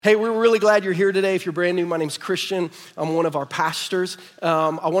Hey, we're really glad you're here today. If you're brand new, my name's Christian. I'm one of our pastors.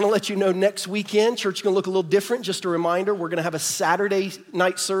 I want to let you know next weekend, church is going to look a little different. Just a reminder, we're going to have a Saturday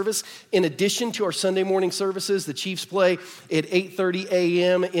night service in addition to our Sunday morning services. The Chiefs play at 8:30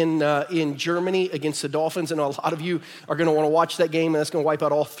 a.m. in Germany against the Dolphins. And a lot of you are going to want to watch that game, and that's going to wipe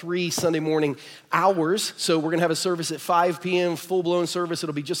out all 3 Sunday morning hours. So we're going to have a service at 5 p.m., full-blown service.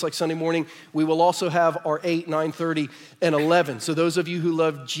 It'll be just like Sunday morning. We will also have our 8, 9:30, and 11. So those of you who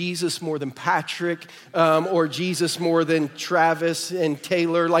love Jesus more than Patrick or Jesus more than Travis and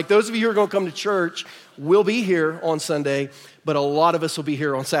Taylor, like those of you who are going to come to church, will be here on Sunday, but a lot of us will be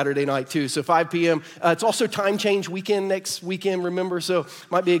here on Saturday night too. So 5 p.m. It's also time change weekend next weekend, remember? So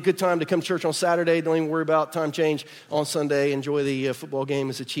might be a good time to come to church on Saturday. Don't even worry about time change on Sunday. Enjoy the football game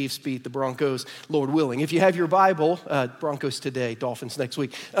as the Chiefs beat the Broncos, Lord willing. If you have your Bible, Broncos today, Dolphins next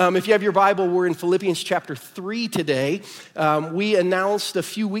week. If you have your Bible, we're in Philippians chapter 3 today. We announced a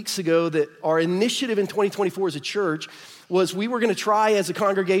few weeks ago that our initiative in 2024 as a church was we were going to try as a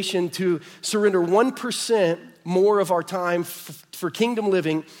congregation to surrender 1% more of our time for kingdom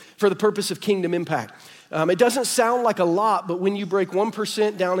living for the purpose of kingdom impact. It doesn't sound like a lot, but when you break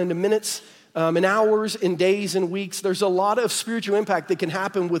 1% down into minutes, in hours, in days, and weeks, there's a lot of spiritual impact that can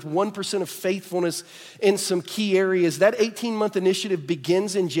happen with 1% of faithfulness in some key areas. That 18-month initiative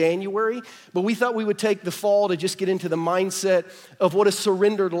begins in January, but we thought we would take the fall to just get into the mindset of what a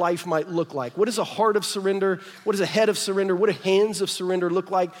surrendered life might look like. What is a heart of surrender? What does a head of surrender? What do hands of surrender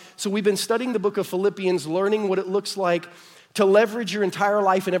look like? So we've been studying the book of Philippians, learning what it looks like to leverage your entire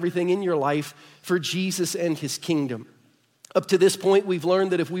life and everything in your life for Jesus and his kingdom. Up to this point, we've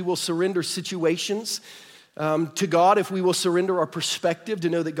learned that if we will surrender situations to God, if we will surrender our perspective to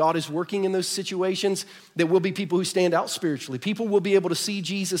know that God is working in those situations, that we'll be people who stand out spiritually. People will be able to see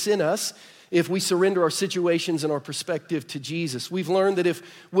Jesus in us if we surrender our situations and our perspective to Jesus. We've learned that if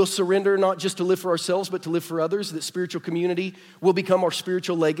we'll surrender not just to live for ourselves, but to live for others, that spiritual community will become our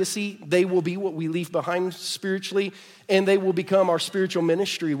spiritual legacy. They will be what we leave behind spiritually, and they will become our spiritual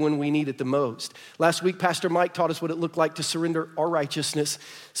ministry when we need it the most. Last week, Pastor Mike taught us what it looked like to surrender our righteousness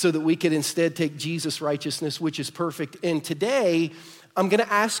so that we could instead take Jesus' righteousness, which is perfect. And today, I'm going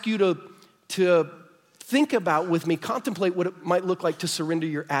to ask you to think about with me, contemplate what it might look like to surrender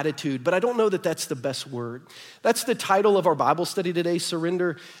your attitude. But I don't know that that's the best word. That's the title of our Bible study today,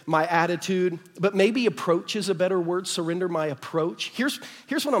 Surrender My Attitude. But maybe approach is a better word, surrender my approach. Here's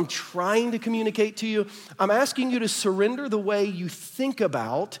what I'm trying to communicate to you. I'm asking you to surrender the way you think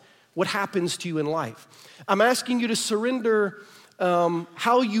about what happens to you in life. I'm asking you to surrender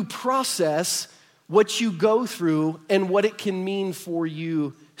how you process what you go through and what it can mean for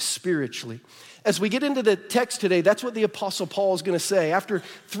you spiritually. As we get into the text today, that's what the Apostle Paul is going to say. After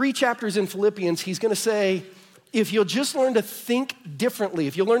 3 chapters in Philippians, he's going to say, if you'll just learn to think differently,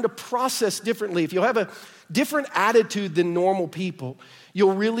 if you'll learn to process differently, if you'll have a different attitude than normal people,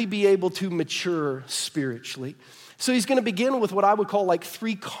 you'll really be able to mature spiritually. So he's going to begin with what I would call like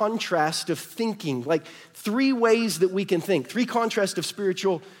 3 contrasts of thinking, like 3 ways that we can think, 3 contrasts of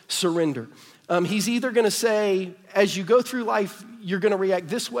spiritual surrender. He's either going to say, as you go through life, you're going to react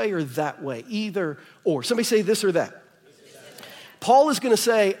this way or that way, either or. Somebody say this or that. Paul is going to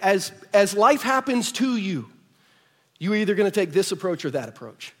say, as life happens to you, you're either going to take this approach or that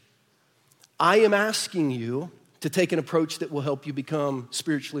approach. I am asking you to take an approach that will help you become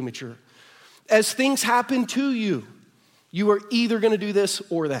spiritually mature. As things happen to you, you are either going to do this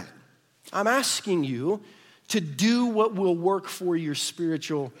or that. I'm asking you to do what will work for your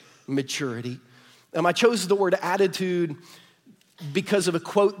spiritual maturity. I chose the word attitude because of a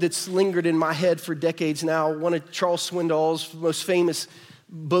quote that's lingered in my head for decades now. One of Charles Swindoll's most famous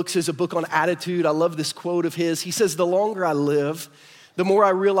books is a book on attitude. I love this quote of his. He says, the longer I live, the more I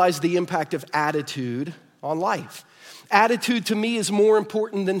realize the impact of attitude on life. Attitude to me is more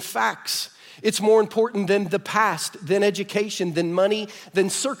important than facts. It's more important than the past, than education, than money, than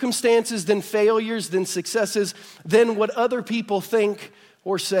circumstances, than failures, than successes, than what other people think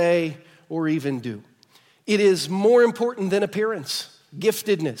or say or even do. It is more important than appearance,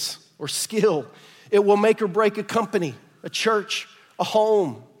 giftedness, or skill. It will make or break a company, a church, a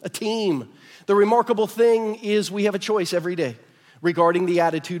home, a team. The remarkable thing is we have a choice every day regarding the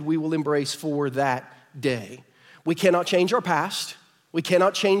attitude we will embrace for that day. We cannot change our past. We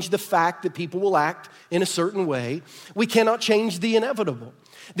cannot change the fact that people will act in a certain way. We cannot change the inevitable.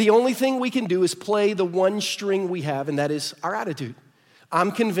 The only thing we can do is play the one string we have, and that is our attitude.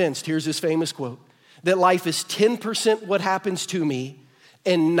 I'm convinced, here's this famous quote, that life is 10% what happens to me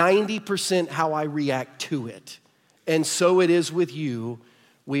and 90% how I react to it. And so it is with you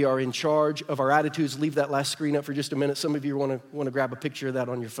We are in charge of our attitudes. Leave that last screen up for just a minute. Some of you want to grab a picture of that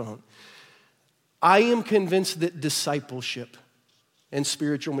on your phone. I am convinced that discipleship and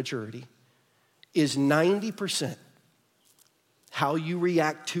spiritual maturity is 90% how you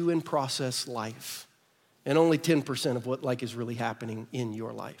react to and process life, and only 10% of what is really happening in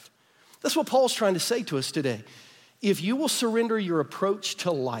your life. That's what Paul's trying to say to us today. If you will surrender your approach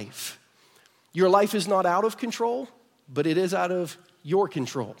to life, your life is not out of control, but it is out of your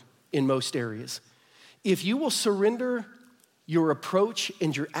control in most areas. If you will surrender your approach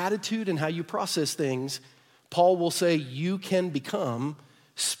and your attitude and how you process things, Paul will say you can become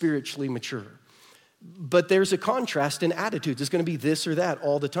spiritually mature. But there's a contrast in attitudes. It's going to be this or that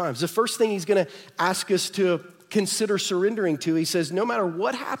all the time. So the first thing he's going to ask us to consider surrendering to, he says, no matter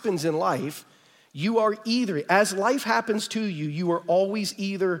what happens in life, you are either, as life happens to you, you are always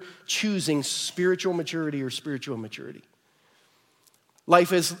either choosing spiritual maturity or spiritual immaturity.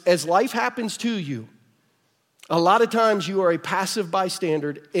 As life happens to you, a lot of times you are a passive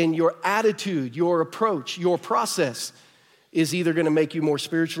bystander, and your attitude, your approach, your process is either going to make you more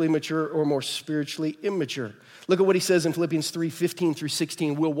spiritually mature or more spiritually immature. Look at what he says in Philippians 3:15 through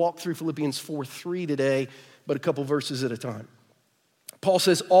 16. We'll walk through Philippians 4:3 today, but a couple verses at a time. Paul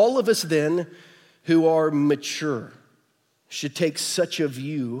says, all of us then who are mature should take such a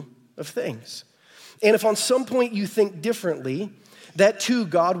view of things. And if on some point you think differently, that too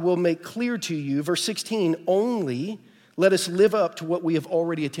God will make clear to you. Verse 16, only let us live up to what we have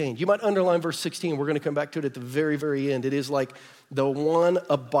already attained. You might underline verse 16. We're going to come back to it at the very, very end. It is like the one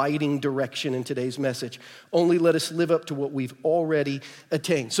abiding direction in today's message. Only let us live up to what we've already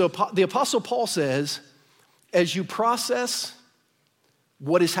attained. So the Apostle Paul says, as you process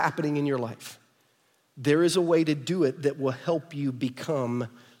what is happening in your life, there is a way to do it that will help you become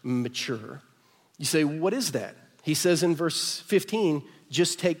mature. You say, what is that? He says in verse 15,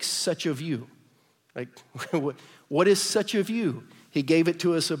 just take such a view. Like, what is such a view? He gave it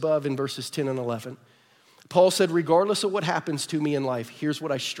to us above in verses 10 and 11. Paul said, regardless of what happens to me in life, here's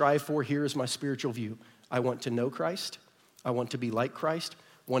what I strive for. Here is my spiritual view. I want to know Christ. I want to be like Christ.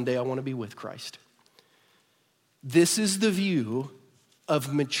 One day I want to be with Christ. This is the view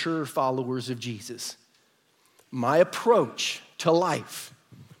of mature followers of Jesus. My approach to life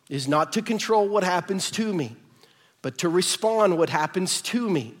is not to control what happens to me, but to respond what happens to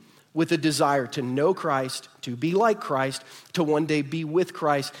me with a desire to know Christ, to be like Christ, to one day be with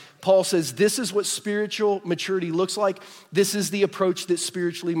Christ. Paul says this is what spiritual maturity looks like. This is the approach that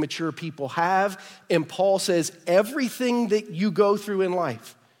spiritually mature people have. And Paul says everything that you go through in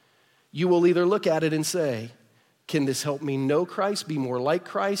life, you will either look at it and say, can this help me know Christ, be more like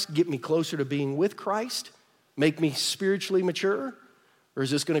Christ, get me closer to being with Christ, make me spiritually mature? Or is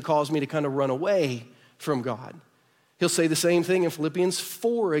this going to cause me to kind of run away from God? He'll say the same thing in Philippians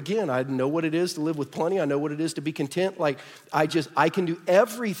 4 again. I know what it is to live with plenty. I know what it is to be content. I can do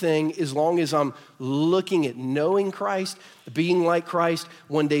everything as long as I'm looking at knowing Christ, being like Christ,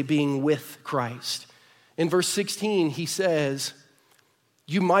 one day being with Christ. In verse 16, he says,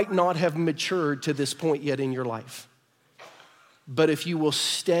 you might not have matured to this point yet in your life, but if you will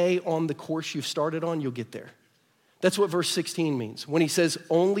stay on the course you've started on, you'll get there. That's what verse 16 means. When he says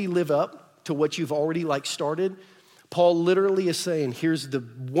only live up to what you've already started, Paul literally is saying, here's the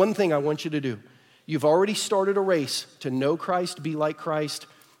one thing I want you to do. You've already started a race to know Christ, be like Christ,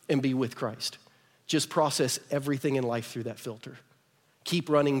 and be with Christ. Just process everything in life through that filter. Keep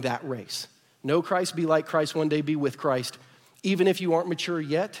running that race. Know Christ, be like Christ, one day be with Christ. Even if you aren't mature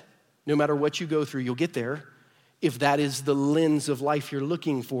yet, no matter what you go through, you'll get there. If that is the lens of life you're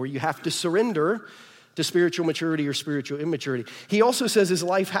looking for, you have to surrender to spiritual maturity or spiritual immaturity. He also says as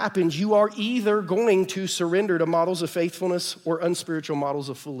life happens, you are either going to surrender to models of faithfulness or unspiritual models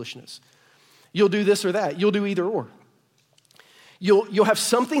of foolishness. You'll do this or that. You'll do either or. You'll have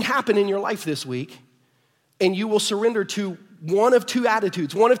something happen in your life this week, and you will surrender to one of two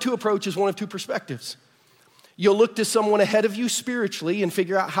attitudes, one of two approaches, one of two perspectives. You'll look to someone ahead of you spiritually and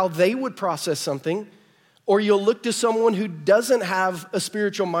figure out how they would process something, or you'll look to someone who doesn't have a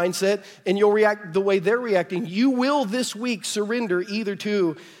spiritual mindset and you'll react the way they're reacting. You will this week surrender either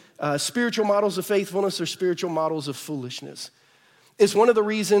to spiritual models of faithfulness or spiritual models of foolishness. It's one of the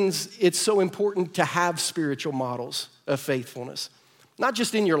reasons it's so important to have spiritual models of faithfulness. Not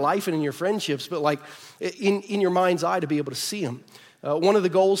just in your life and in your friendships, but in your mind's eye to be able to see them. One of the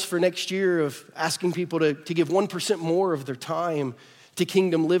goals for next year of asking people to give 1% more of their time to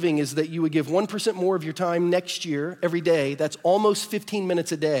kingdom living is that you would give 1% more of your time next year, every day, that's almost 15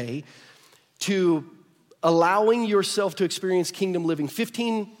 minutes a day, to allowing yourself to experience kingdom living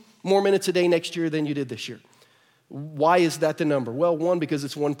 15 more minutes a day next year than you did this year. Why is that the number? Well, one, because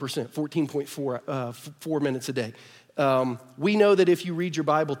it's 1%, 4 minutes a day. We know that if you read your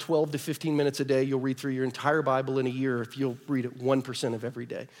Bible 12 to 15 minutes a day, you'll read through your entire Bible in a year if you'll read it 1% of every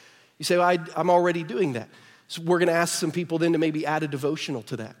day. You say, well, I'm already doing that. So we're going to ask some people then to maybe add a devotional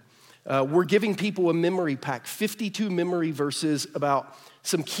to that. We're giving people a memory pack, 52 memory verses about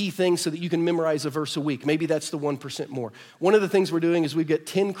some key things so that you can memorize a verse a week. Maybe that's the 1% more. One of the things we're doing is we've got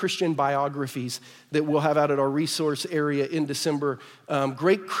 10 Christian biographies that we'll have out at our resource area in December.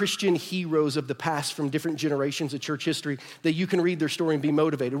 Great Christian heroes of the past from different generations of church history that you can read their story and be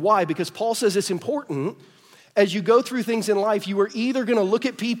motivated. Why? Because Paul says it's important. As you go through things in life, you are either going to look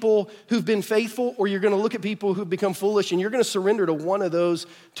at people who've been faithful or you're going to look at people who've become foolish, and you're going to surrender to one of those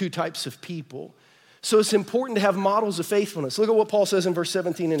two types of people. So it's important to have models of faithfulness. Look at what Paul says in verse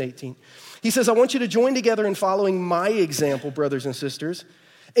 17 and 18. He says, I want you to join together in following my example, brothers and sisters.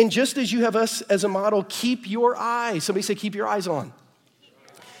 And just as you have us as a model, keep your eyes. Somebody say, keep your eyes on.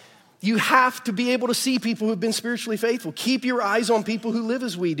 You have to be able to see people who've been spiritually faithful. Keep your eyes on people who live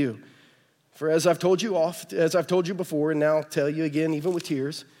as we do. For as I've told you before, and now I'll tell you again, even with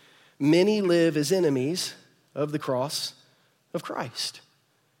tears, many live as enemies of the cross of Christ.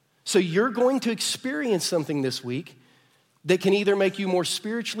 So you're going to experience something this week that can either make you more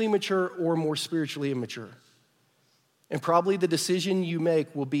spiritually mature or more spiritually immature. And probably the decision you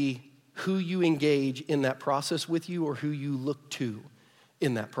make will be who you engage in that process with you or who you look to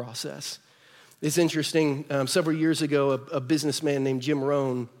in that process. It's interesting, several years ago, a businessman named Jim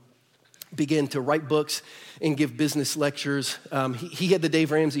Rohn began to write books and give business lectures. He had the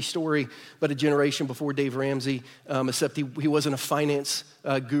Dave Ramsey story, but a generation before Dave Ramsey, except he wasn't a finance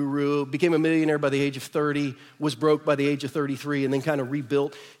guru, became a millionaire by the age of 30, was broke by the age of 33, and then kind of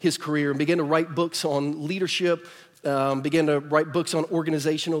rebuilt his career and began to write books on leadership, began to write books on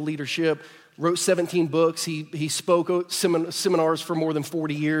organizational leadership, wrote 17 books. He spoke at seminars for more than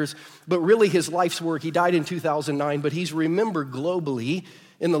 40 years, but really his life's work, he died in 2009, but he's remembered globally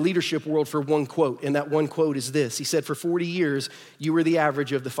in the leadership world for one quote, and that one quote is this. He said, for 40 years, you were the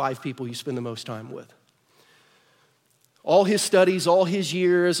average of the 5 people you spend the most time with. All his studies, all his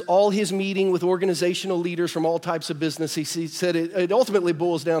years, all his meeting with organizational leaders from all types of business, he said it ultimately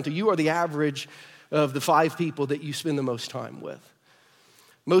boils down to you are the average of the 5 people that you spend the most time with.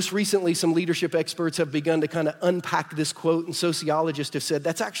 Most recently, some leadership experts have begun to kind of unpack this quote, and sociologists have said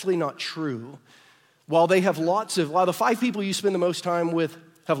that's actually not true. While the 5 people you spend the most time with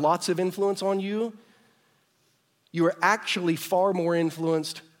have lots of influence on you, you are actually far more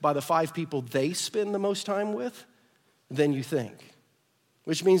influenced by the 5 people they spend the most time with than you think.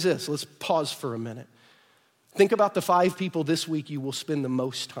 Which means this, let's pause for a minute. Think about the 5 people this week you will spend the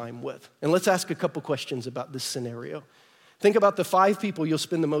most time with. And let's ask a couple questions about this scenario. Think about the 5 people you'll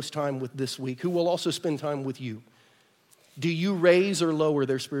spend the most time with this week who will also spend time with you. Do you raise or lower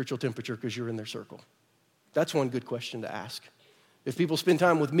their spiritual temperature because you're in their circle? That's one good question to ask. If people spend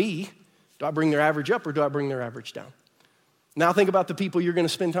time with me, do I bring their average up or do I bring their average down? Now think about the people you're going to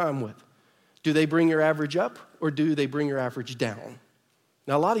spend time with. Do they bring your average up or do they bring your average down?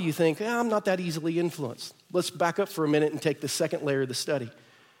 Now a lot of you think, I'm not that easily influenced. Let's back up for a minute and take the second layer of the study.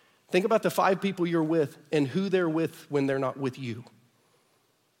 Think about the 5 people you're with and who they're with when they're not with you.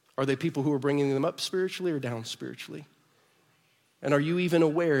 Are they people who are bringing them up spiritually or down spiritually? And are you even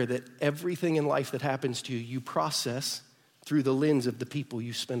aware that everything in life that happens to you, you process through the lens of the people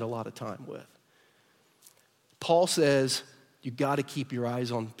you spend a lot of time with? Paul says you got to keep your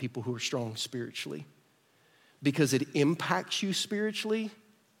eyes on people who are strong spiritually because it impacts you spiritually,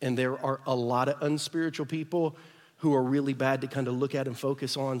 and there are a lot of unspiritual people who are really bad to kind of look at and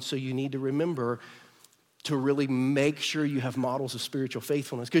focus on, so you need to remember to really make sure you have models of spiritual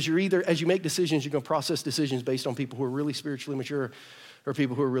faithfulness. Because you're either, as you make decisions, you're going to process decisions based on people who are really spiritually mature or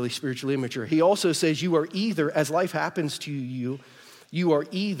people who are really spiritually immature. He also says you are either, as life happens to you, you are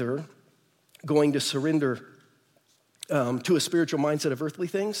either going to surrender to a spiritual mindset of earthly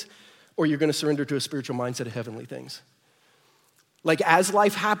things, or you're going to surrender to a spiritual mindset of heavenly things. Like as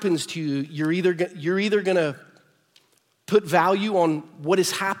life happens to you, you're either going to put value on what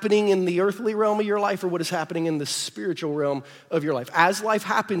is happening in the earthly realm of your life or what is happening in the spiritual realm of your life. As life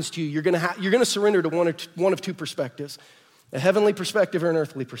happens to you, you're going to surrender to one of 2 perspectives, a heavenly perspective or an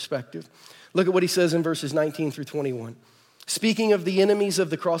earthly perspective. Look at what he says in verses 19 through 21. Speaking of the enemies of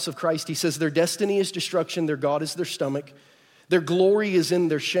the cross of Christ, he says, their destiny is destruction, their God is their stomach, their glory is in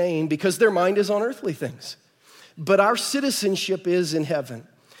their shame because their mind is on earthly things. But our citizenship is in heaven.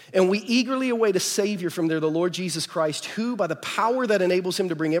 And we eagerly await a Savior from there, the Lord Jesus Christ, who, by the power that enables him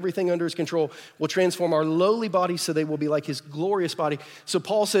to bring everything under his control, will transform our lowly bodies so they will be like his glorious body. So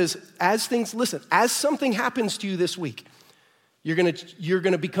Paul says, as something happens to you this week, you're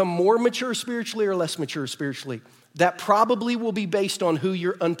gonna become more mature spiritually or less mature spiritually. That probably will be based on who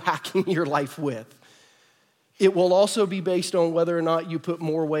you're unpacking your life with. It will also be based on whether or not you put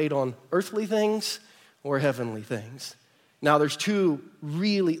more weight on earthly things or heavenly things. Now, there's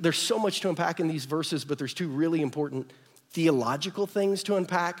so much to unpack in these verses, but there's two really important theological things to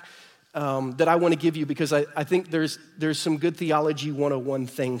unpack that I want to give you because I think there's some good theology 101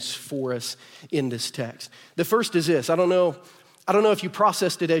 things for us in this text. The first is this. I don't know if you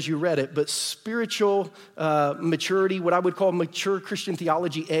processed it as you read it, but spiritual maturity, what I would call mature Christian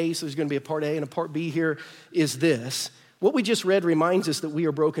theology A, so there's going to be a part A and a part B here, is this. What we just read reminds us that we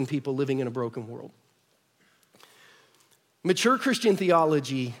are broken people living in a broken world. Mature Christian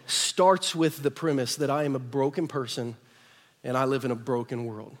theology starts with the premise that I am a broken person and I live in a broken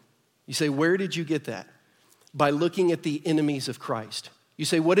world. You say, where did you get that? By looking at the enemies of Christ. You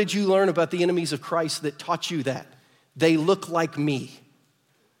say, what did you learn about the enemies of Christ that taught you that? They look like me.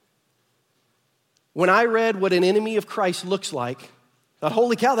 When I read what an enemy of Christ looks like, I thought,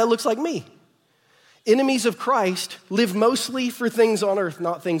 holy cow, that looks like me. Enemies of Christ live mostly for things on earth,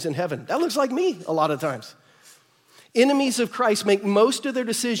 not things in heaven. That looks like me a lot of times. Enemies of Christ make most of their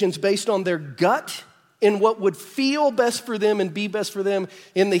decisions based on their gut and what would feel best for them and be best for them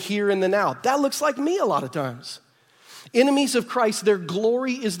in the here and the now. That looks like me a lot of times. Enemies of Christ, their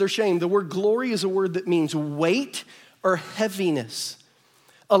glory is their shame. The word glory is a word that means weight or heaviness.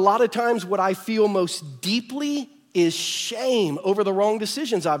 A lot of times what I feel most deeply is shame over the wrong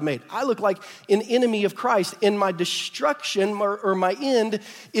decisions I've made. I look like an enemy of Christ, and my destruction or my end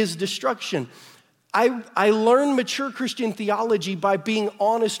is destruction. I learned mature Christian theology by being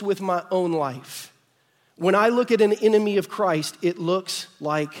honest with my own life. When I look at an enemy of Christ, it looks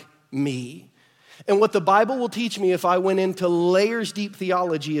like me. And what the Bible will teach me if I went into layers deep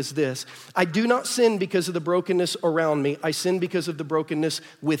theology is this. I do not sin because of the brokenness around me. I sin because of the brokenness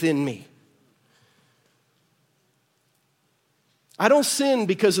within me. I don't sin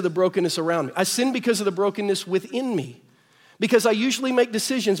because of the brokenness around me. I sin because of the brokenness within me. Because I usually make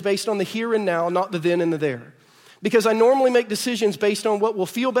decisions based on the here and now, not the then and the there. Because I normally make decisions based on what will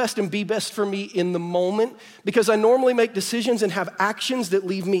feel best and be best for me in the moment. Because I normally make decisions and have actions that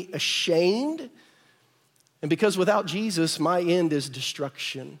leave me ashamed. And because without Jesus, my end is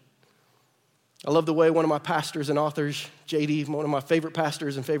destruction. I love the way one of my pastors and authors, one of my favorite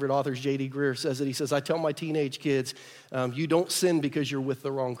pastors and favorite authors, J.D. Greear, says it. He says, I tell my teenage kids, you don't sin because you're with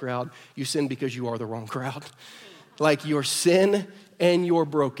the wrong crowd. You sin because you are the wrong crowd. Like your sin and your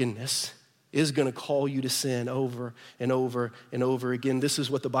brokenness is going to call you to sin over and over and over again. This is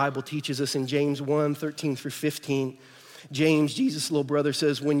what the Bible teaches us in James 1, 13 through 15. James, Jesus' little brother,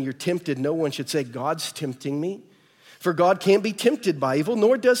 says, when you're tempted, no one should say, God's tempting me. For God can't be tempted by evil,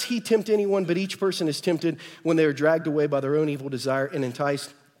 nor does he tempt anyone, but each person is tempted when they are dragged away by their own evil desire and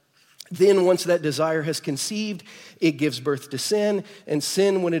enticed. Then once that desire has conceived, it gives birth to sin, and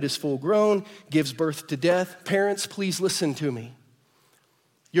sin, when it is full grown, gives birth to death. Parents, please listen to me.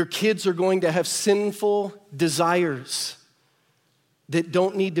 Your kids are going to have sinful desires that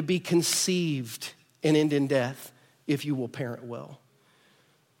don't need to be conceived and end in death if you will parent well.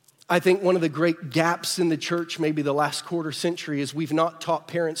 I think one of the great gaps in the church, maybe the last quarter century, is we've not taught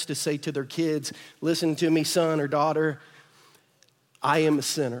parents to say to their kids, listen to me, son or daughter, I am a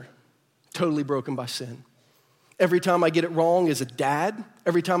sinner, totally broken by sin. Every time I get it wrong as a dad,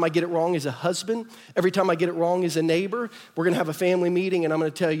 every time I get it wrong as a husband, every time I get it wrong as a neighbor, we're going to have a family meeting and I'm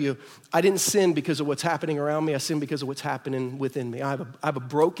going to tell you, I didn't sin because of what's happening around me. I sin because of what's happening within me. I have a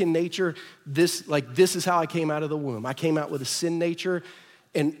broken nature. This is how I came out of the womb. I came out with a sin nature,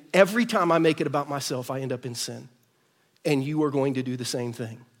 and every time I make it about myself, I end up in sin. And you are going to do the same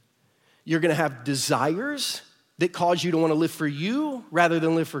thing. You're going to have desires that cause you to want to live for you rather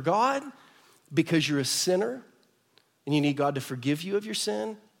than live for God because you're a sinner. And you need God to forgive you of your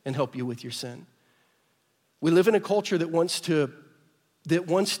sin and help you with your sin. We live in a culture that wants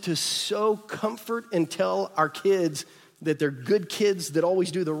to sow comfort and tell our kids that they're good kids that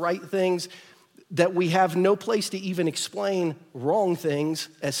always do the right things, that we have no place to even explain wrong things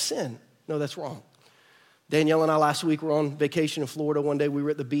as sin. No, that's wrong. Danielle and I last week were on vacation in Florida. One day we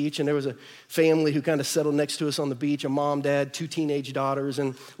were at the beach, and there was a family who kind of settled next to us on the beach, a mom, dad, 2 teenage daughters,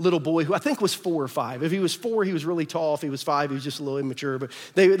 and a little boy who I think was 4 or 5. If he was 4, he was really tall. If he was 5, he was just a little immature. But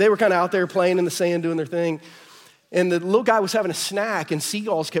they were kind of out there playing in the sand, doing their thing. And the little guy was having a snack, and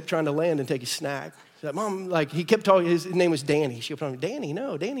seagulls kept trying to land and take his snack. That Mom, like, he kept talking, his name was Danny. She kept talking, Danny,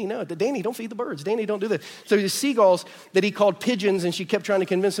 no. Danny, don't feed the birds. Danny, don't do that. So these seagulls that he called pigeons, and she kept trying to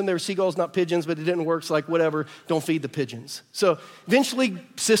convince him they were seagulls, not pigeons, but it didn't work. So like, whatever, don't feed the pigeons. So eventually,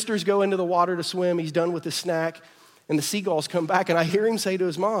 sisters go into the water to swim. He's done with his snack, and the seagulls come back, and I hear him say to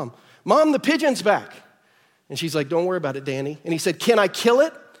his mom, Mom, the pigeon's back. And she's like, don't worry about it, Danny. And he said, can I kill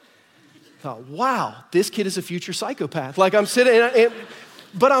it? I thought, wow, this kid is a future psychopath. Like, I'm sitting,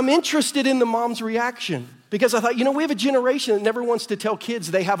 but I'm interested in the mom's reaction because I thought, we have a generation that never wants to tell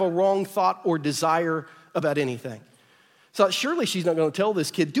kids they have a wrong thought or desire about anything. So surely she's not going to tell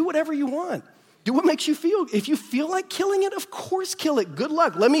this kid, do whatever you want. Do what makes you feel. If you feel like killing it, of course kill it. Good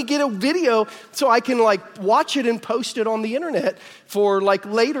luck. Let me get a video so I can watch it and post it on the internet for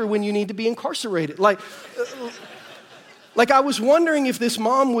later when you need to be incarcerated. Like I was wondering if this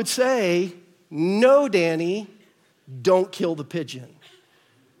mom would say, no, Danny, don't kill the pigeon.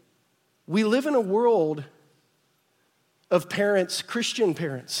 We live in a world of parents, Christian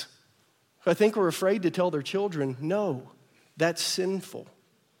parents, who I think are afraid to tell their children, no, that's sinful.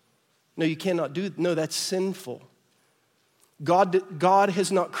 No, you cannot do that. No, that's sinful. God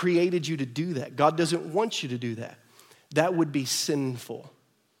has not created you to do that. God doesn't want you to do that. That would be sinful.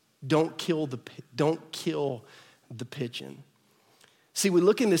 Don't kill the pigeon. See, we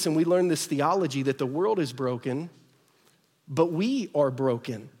look in this and we learn this theology that the world is broken, but we are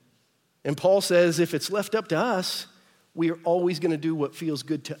broken. And Paul says if it's left up to us, we are always going to do what feels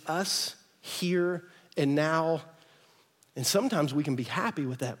good to us here and now. And sometimes we can be happy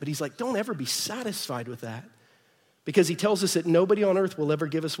with that. But he's like, don't ever be satisfied with that. Because he tells us that nobody on earth will ever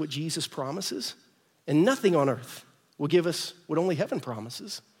give us what Jesus promises. And nothing on earth will give us what only heaven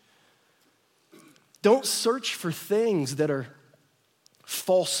promises. Don't search for things that are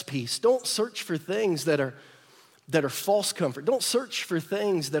false peace. Don't search for things that are false comfort. Don't search for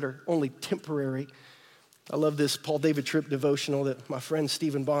things that are only temporary. I love this Paul David Tripp devotional that my friend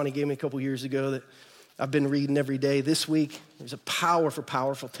Stephen Bonney gave me a couple years ago that I've been reading every day. This week, there's a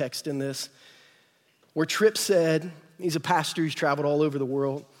powerful text in this where Tripp said, he's a pastor who's traveled all over the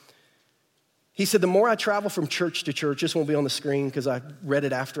world. He said, the more I travel from church to church, this won't be on the screen because I read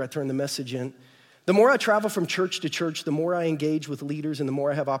it after I turned the message in. The more I travel from church to church, the more I engage with leaders and the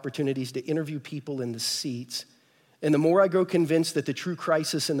more I have opportunities to interview people in the seats. And the more I grow convinced that the true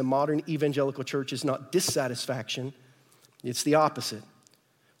crisis in the modern evangelical church is not dissatisfaction, it's the opposite.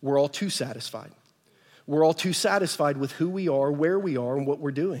 We're all too satisfied. We're all too satisfied with who we are, where we are, and what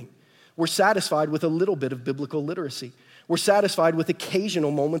we're doing. We're satisfied with a little bit of biblical literacy. We're satisfied with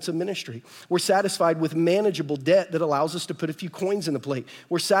occasional moments of ministry. We're satisfied with manageable debt that allows us to put a few coins in the plate.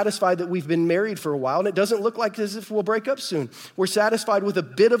 We're satisfied that we've been married for a while and it doesn't look like as if we'll break up soon. We're satisfied with a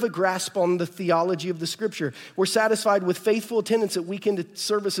bit of a grasp on the theology of the scripture. We're satisfied with faithful attendance at weekend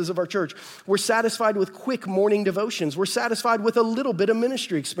services of our church. We're satisfied with quick morning devotions. We're satisfied with a little bit of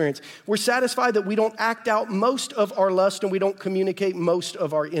ministry experience. We're satisfied that we don't act out most of our lust and we don't communicate most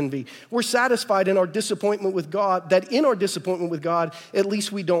of our envy. We're satisfied in our disappointment with God, that in our disappointment with God, at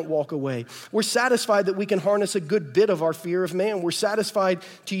least we don't walk away. We're satisfied that we can harness a good bit of our fear of man. We're satisfied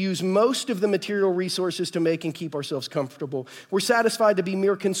to use most of the material resources to make and keep ourselves comfortable. We're satisfied to be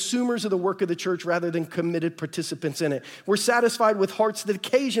mere consumers of the work of the church rather than committed participants in it. We're satisfied with hearts that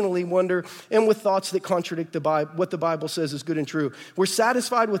occasionally wonder and with thoughts that contradict what the Bible says is good and true. We're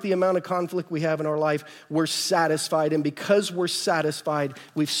satisfied with the amount of conflict we have in our life. We're satisfied, and because we're satisfied,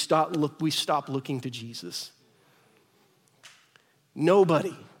 we stop looking to Jesus.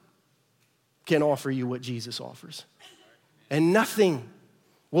 Nobody can offer you what Jesus offers. And nothing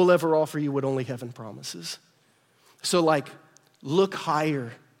will ever offer you what only heaven promises. So look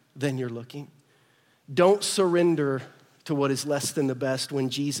higher than you're looking. Don't surrender to what is less than the best when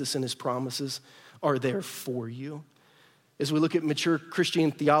Jesus and his promises are there for you. As we look at mature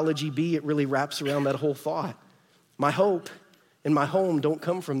Christian theology B, it really wraps around that whole thought. My hope and my home don't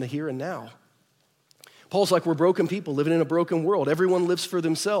come from the here and now. Paul's like, we're broken people living in a broken world. Everyone lives for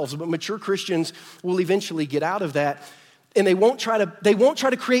themselves, but mature Christians will eventually get out of that, and they won't try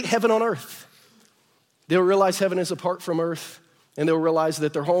to create heaven on earth. They'll realize heaven is apart from earth, and they'll realize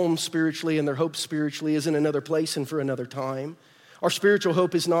that their home spiritually and their hope spiritually is in another place and for another time. Our spiritual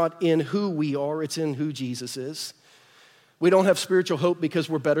hope is not in who we are, it's in who Jesus is. We don't have spiritual hope because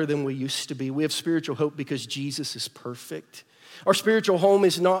we're better than we used to be. We have spiritual hope because Jesus is perfect. Our spiritual home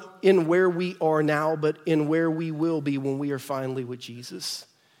is not in where we are now, but in where we will be when we are finally with Jesus.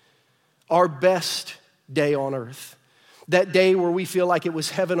 Our best day on earth, that day where we feel like it was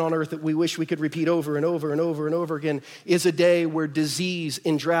heaven on earth that we wish we could repeat over and over and over and over again, is a day where disease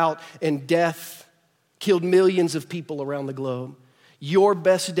and drought and death killed millions of people around the globe. Your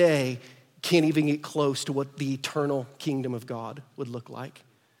best day can't even get close to what the eternal kingdom of God would look like.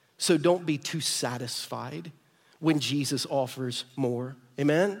 So don't be too satisfied when Jesus offers more.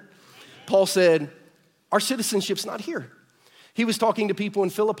 Amen? Paul said, our citizenship's not here. He was talking to people in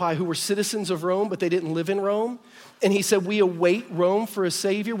Philippi who were citizens of Rome, but they didn't live in Rome. And he said, we await Rome for a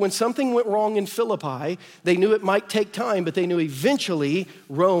savior. When something went wrong in Philippi, they knew it might take time, but they knew eventually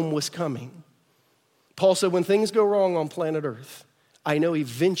Rome was coming. Paul said, when things go wrong on planet Earth, I know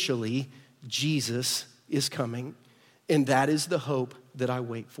eventually Jesus is coming. And that is the hope that I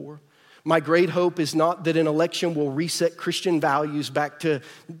wait for. My great hope is not that an election will reset Christian values back to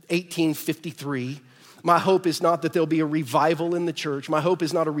 1853. My hope is not that there'll be a revival in the church. My hope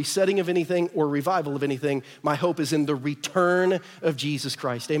is not a resetting of anything or revival of anything. My hope is in the return of Jesus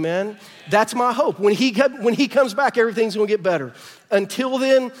Christ. Amen? That's my hope. When he comes back, everything's going to get better. Until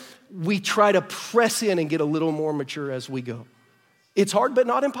then, we try to press in and get a little more mature as we go. It's hard, but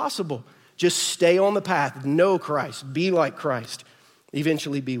not impossible. Just stay on the path. Know Christ. Be like Christ.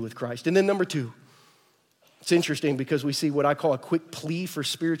 Eventually be with Christ. And then number 2. It's interesting because we see what I call a quick plea for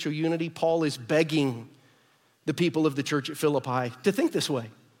spiritual unity. Paul is begging the people of the church at Philippi to think this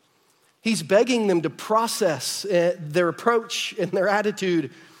way. He's begging them to process their approach and their attitude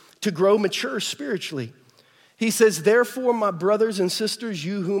to grow mature spiritually. He says, therefore, my brothers and sisters,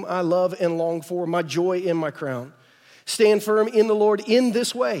 you whom I love and long for, my joy and my crown, stand firm in the Lord in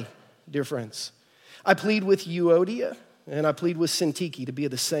this way, dear friends. I plead with Euodia and I plead with Syntyche to be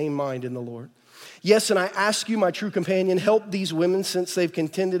of the same mind in the Lord. Yes, and I ask you, my true companion, help these women since they've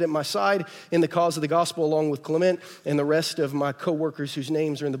contended at my side in the cause of the gospel along with Clement and the rest of my co-workers whose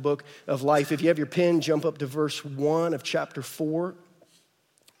names are in the book of life. If you have your pen, jump up to verse 1 of chapter 4.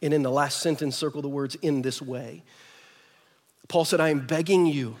 And in the last sentence, circle the words, in this way. Paul said, I am begging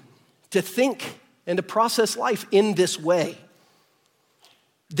you to think and to process life in this way.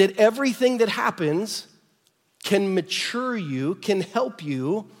 That everything that happens can mature you, can help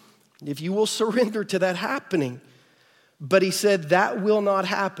you, if you will surrender to that happening. But he said that will not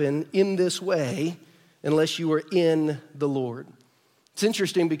happen in this way unless you are in the Lord. It's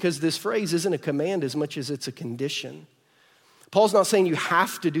interesting because this phrase isn't a command as much as it's a condition. Paul's not saying you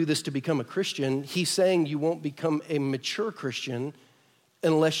have to do this to become a Christian. He's saying you won't become a mature Christian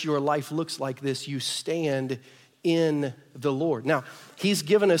unless your life looks like this. You stand in the Lord. Now, he's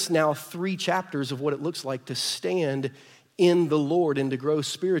given us now 3 chapters of what it looks like to stand in the Lord and to grow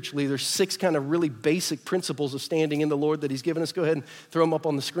spiritually. There's 6 kind of really basic principles of standing in the Lord that he's given us. Go ahead and throw them up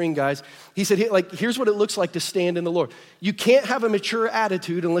on the screen, guys. He said, here's what it looks like to stand in the Lord. You can't have a mature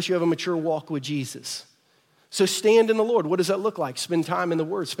attitude unless you have a mature walk with Jesus. So stand in the Lord. What does that look like? Spend time in the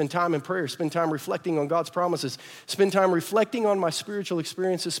Word, spend time in prayer, spend time reflecting on God's promises, spend time reflecting on my spiritual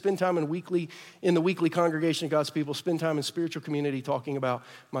experiences, spend time in the weekly congregation of God's people, spend time in spiritual community talking about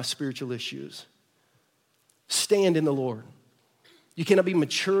my spiritual issues. Stand in the Lord. You cannot be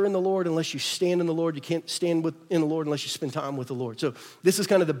mature in the Lord unless you stand in the Lord. You can't stand in the Lord unless you spend time with the Lord. So this is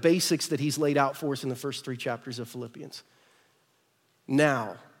kind of the basics that he's laid out for us in the first 3 chapters of Philippians.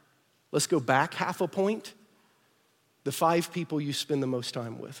 Now, let's go back half a point. The 5 people you spend the most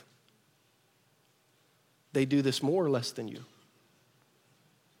time with. They do this more or less than you.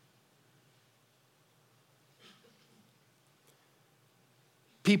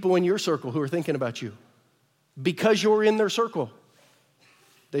 People in your circle who are thinking about you. Because you're in their circle,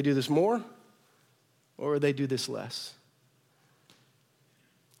 they do this more or they do this less.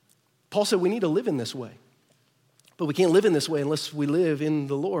 Paul said we need to live in this way. But we can't live in this way unless we live in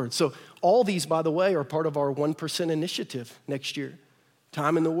the Lord. So all these, by the way, are part of our 1% initiative next year.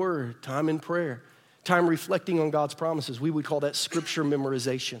 Time in the Word, time in prayer, time reflecting on God's promises. We would call that scripture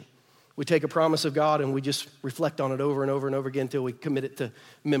memorization. We take a promise of God and we just reflect on it over and over and over again until we commit it to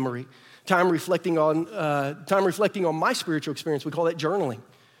memory. Time reflecting on my spiritual experience, we call that journaling.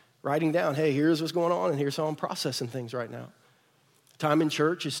 Writing down, hey, here's what's going on and here's how I'm processing things right now. Time in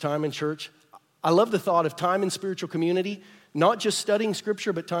church is time in church. I love the thought of time in spiritual community, not just studying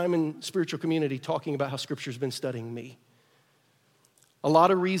Scripture, but time in spiritual community talking about how Scripture's been studying me. A lot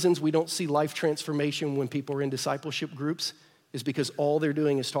of reasons we don't see life transformation when people are in discipleship groups is because all they're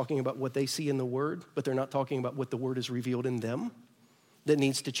doing is talking about what they see in the Word, but they're not talking about what the Word has revealed in them that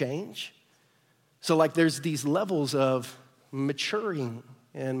needs to change. So there's these levels of maturing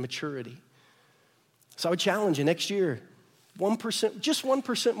and maturity. So I would challenge you next year, 1%, just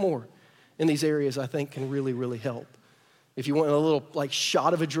 1% more in these areas I think can really, really help. If you want a little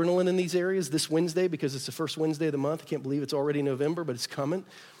shot of adrenaline in these areas this Wednesday, because it's the first Wednesday of the month, I can't believe it's already November, but it's coming.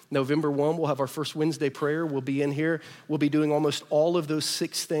 November 1, we'll have our first Wednesday prayer. We'll be in here. We'll be doing almost all of those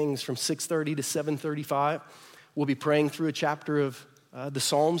 6 things from 6:30 to 7:35. We'll be praying through a chapter of the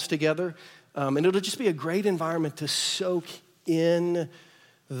Psalms together. And it'll just be a great environment to soak in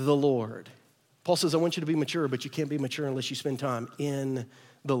the Lord. Paul says, I want you to be mature, but you can't be mature unless you spend time in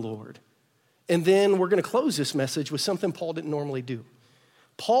the Lord. And then we're going to close this message with something Paul didn't normally do.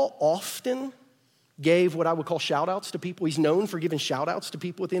 Paul often gave what I would call shout-outs to people. He's known for giving shout-outs to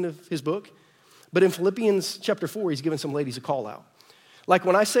people at the end of his book. But in Philippians chapter 4, he's giving some ladies a call-out. Like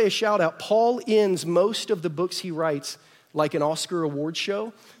when I say a shout-out, Paul ends most of the books he writes like an Oscar award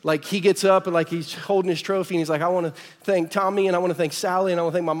show. Like he gets up and like he's holding his trophy and he's like, I want to thank Tommy and I want to thank Sally and I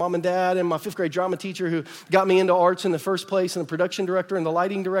want to thank my mom and dad and my 5th grade drama teacher who got me into arts in the first place and the production director and the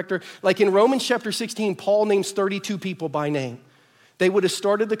lighting director. Like in Romans chapter 16, Paul names 32 people by name. They would have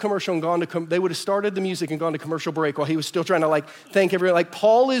started the commercial and gone to, they would have started the music and gone to commercial break while he was still trying to like thank everyone. Like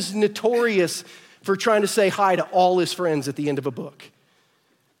Paul is notorious for trying to say hi to all his friends at the end of a book.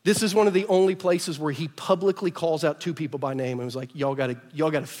 This is one of the only places where he publicly calls out 2 people by name and was like, y'all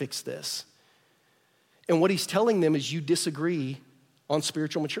gotta fix this. And what he's telling them is you disagree on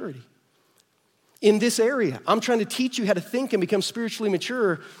spiritual maturity. In this area, I'm trying to teach you how to think and become spiritually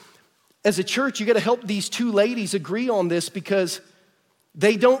mature. As a church, you gotta help these 2 ladies agree on this because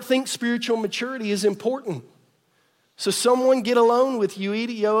they don't think spiritual maturity is important. So someone get alone with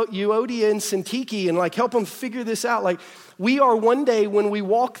Euodia and Syntyche and like help them figure this out. Like we are one day when we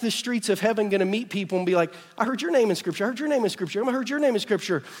walk the streets of heaven going to meet people and be like, I heard your name in Scripture. I heard your name in Scripture. I heard your name in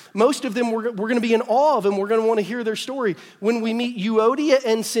Scripture. Most of them we're going to be in awe of and we're going to want to hear their story. When we meet Euodia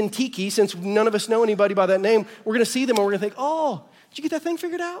and Syntyche, since none of us know anybody by that name, we're going to see them and we're going to think, oh, did you get that thing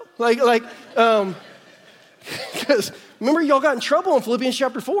figured out? Because remember, y'all got in trouble in Philippians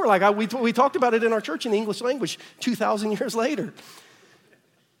chapter 4. Like we talked about it in our church in the English language 2,000 years later.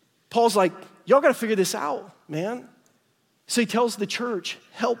 Paul's like, y'all got to figure this out, man. So he tells the church,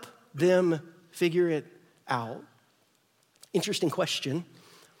 help them figure it out. Interesting question.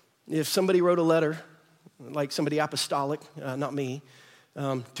 If somebody wrote a letter, like somebody apostolic, not me,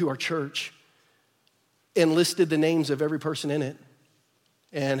 to our church, and listed the names of every person in it,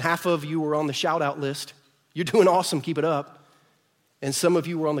 and half of you were on the shout-out list, you're doing awesome, keep it up. And some of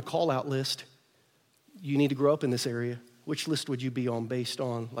you were on the call-out list. You need to grow up in this area. Which list would you be on based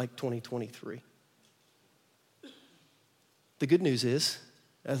on like 2023? The good news is,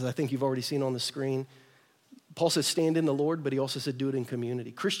 as I think you've already seen on the screen, Paul says stand in the Lord, but he also said do it in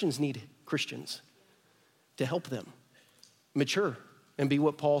community. Christians need Christians to help them mature and be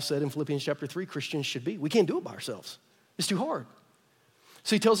what Paul said in Philippians chapter 3 Christians should be. We can't do it by ourselves. It's too hard.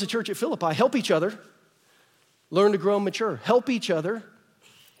 So he tells the church at Philippi, help each other. Learn to grow and mature. Help each other.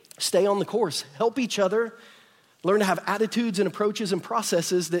 Stay on the course. Help each other. Learn to have attitudes and approaches and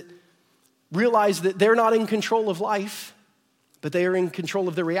processes that realize that they're not in control of life, but they are in control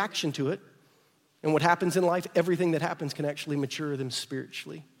of their reaction to it. And what happens in life, everything that happens can actually mature them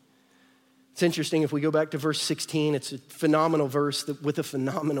spiritually. It's interesting, if we go back to verse 16, it's a phenomenal verse with a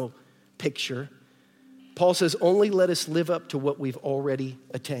phenomenal picture. Paul says, only let us live up to what we've already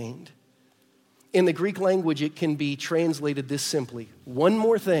attained. In the Greek language, it can be translated this simply. One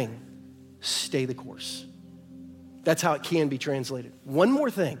more thing, stay the course. That's how it can be translated. One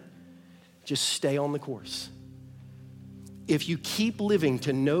more thing, just stay on the course. If you keep living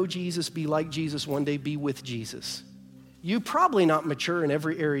to know Jesus, be like Jesus, one day be with Jesus, you're probably not mature in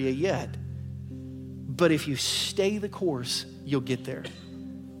every area yet, but if you stay the course, you'll get there.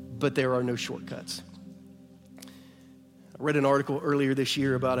 But there are no shortcuts. I read an article earlier this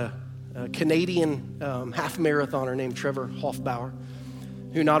year about a Canadian half marathoner named Trevor Hoffbauer,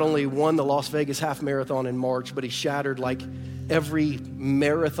 who not only won the Las Vegas half marathon in March, but he shattered like every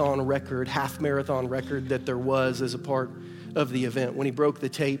marathon record, half marathon record that there was as a part of the event. When he broke the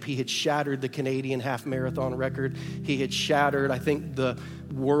tape, he had shattered the Canadian half marathon record. He had shattered, I think, the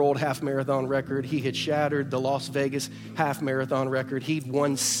world half marathon record. He had shattered the Las Vegas half marathon record. He'd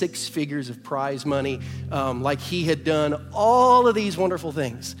won 6 figures of prize money. Like he had done all of these wonderful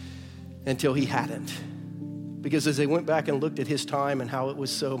things until he hadn't. Because as they went back and looked at his time and how it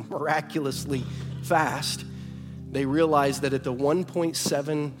was so miraculously fast, they realized that at the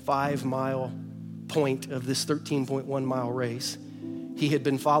 1.75 mile point of this 13.1 mile race, he had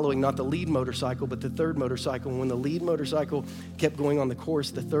been following not the lead motorcycle, but the third motorcycle. And when the lead motorcycle kept going on the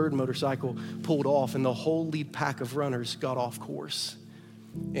course, the third motorcycle pulled off, and the whole lead pack of runners got off course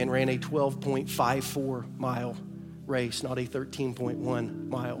and ran a 12.54 mile race, not a 13.1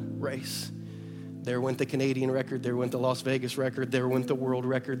 mile race. There went the Canadian record, there went the Las Vegas record, there went the world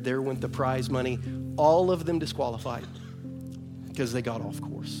record, there went the prize money. All of them disqualified because they got off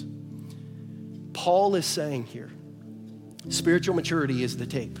course. Paul is saying here, spiritual maturity is the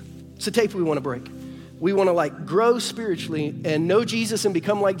tape. It's the tape we want to break. We want to like grow spiritually and know Jesus and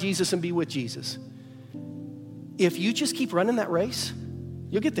become like Jesus and be with Jesus. If you just keep running that race,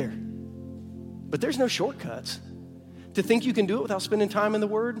 you'll get there. But there's no shortcuts. To think you can do it without spending time in the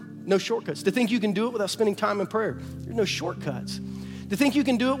Word, no shortcuts. To think you can do it without spending time in prayer, there's no shortcuts. To think you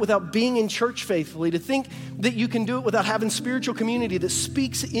can do it without being in church faithfully, to think that you can do it without having spiritual community that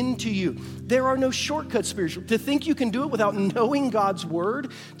speaks into you, there are no shortcuts spiritually. To think you can do it without knowing God's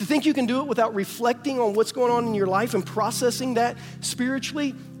Word, to think you can do it without reflecting on what's going on in your life and processing that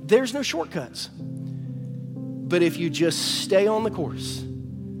spiritually, there's no shortcuts. But if you just stay on the course,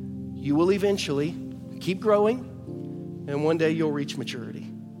 you will eventually keep growing, and one day you'll reach maturity.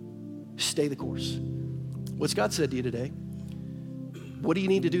 Stay the course. What's God said to you today? What do you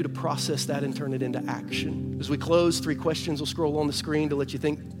need to do to process that and turn it into action? As we close, 3 questions will scroll on the screen to let you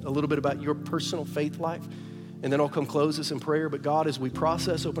think a little bit about your personal faith life. And then I'll come close this in prayer. But God, as we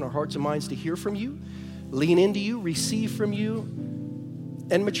process, open our hearts and minds to hear from you, lean into you, receive from you,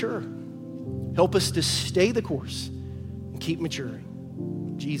 and mature. Help us to stay the course and keep maturing.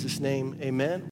 In Jesus' name, amen.